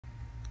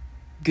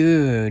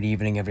Good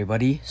evening,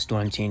 everybody.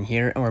 Storm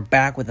here, and we're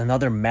back with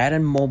another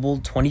Madden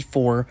Mobile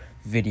 24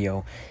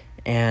 video.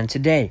 And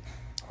today,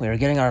 we are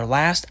getting our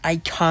last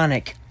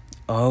iconic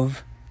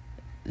of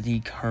the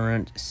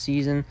current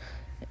season.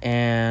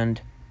 And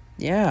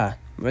yeah,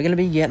 we're going to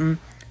be getting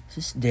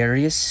this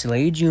Darius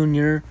Slay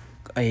Jr.,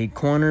 a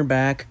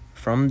cornerback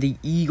from the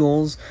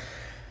Eagles.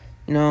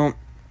 You know,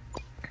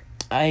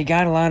 I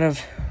got a lot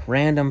of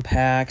random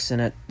packs,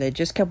 and they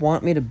just kept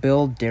wanting me to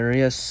build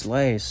Darius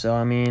Slay. So,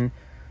 I mean,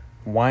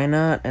 why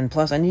not? And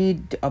plus, I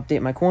need to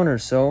update my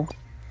corners, so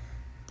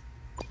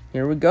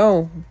here we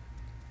go.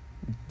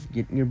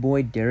 Getting your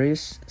boy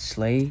Darius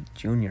Slay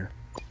Jr.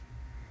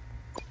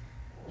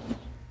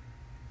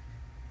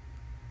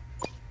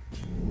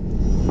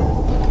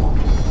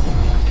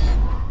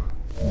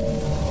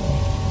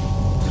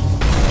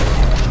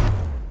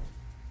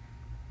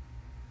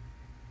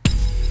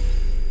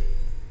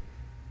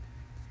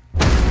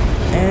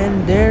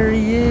 And there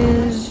he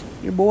is,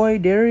 your boy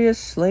Darius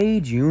Slay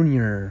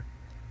Jr.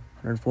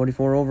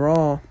 144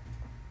 overall.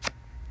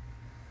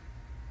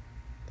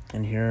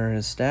 And here are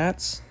his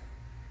stats.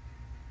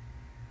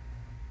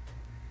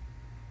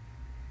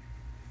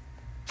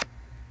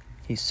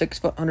 He's 6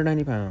 foot,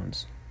 190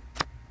 pounds.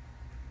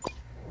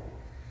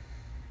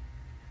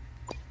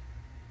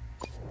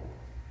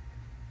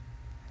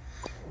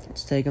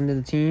 Let's take him to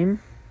the team.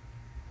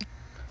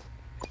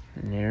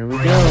 And there we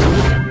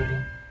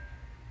go.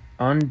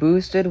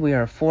 Unboosted, we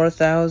are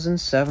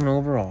 4,007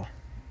 overall.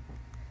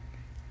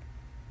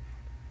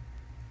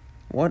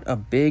 What a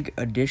big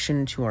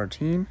addition to our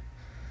team.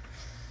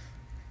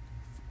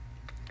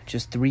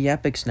 Just 3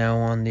 epics now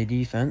on the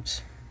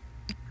defense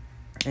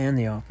and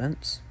the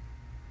offense.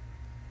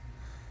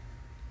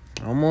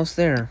 Almost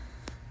there.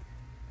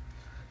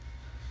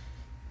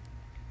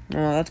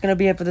 Well, that's going to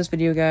be it for this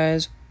video,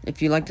 guys.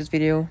 If you like this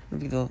video,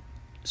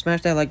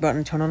 smash that like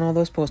button, turn on all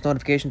those post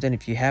notifications, and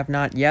if you have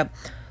not yet,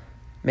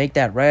 make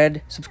that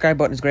red subscribe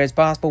button as great as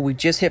possible. We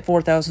just hit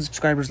 4,000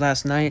 subscribers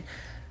last night.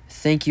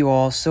 Thank you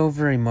all so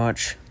very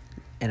much.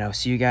 And I'll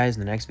see you guys in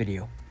the next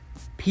video.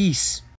 Peace.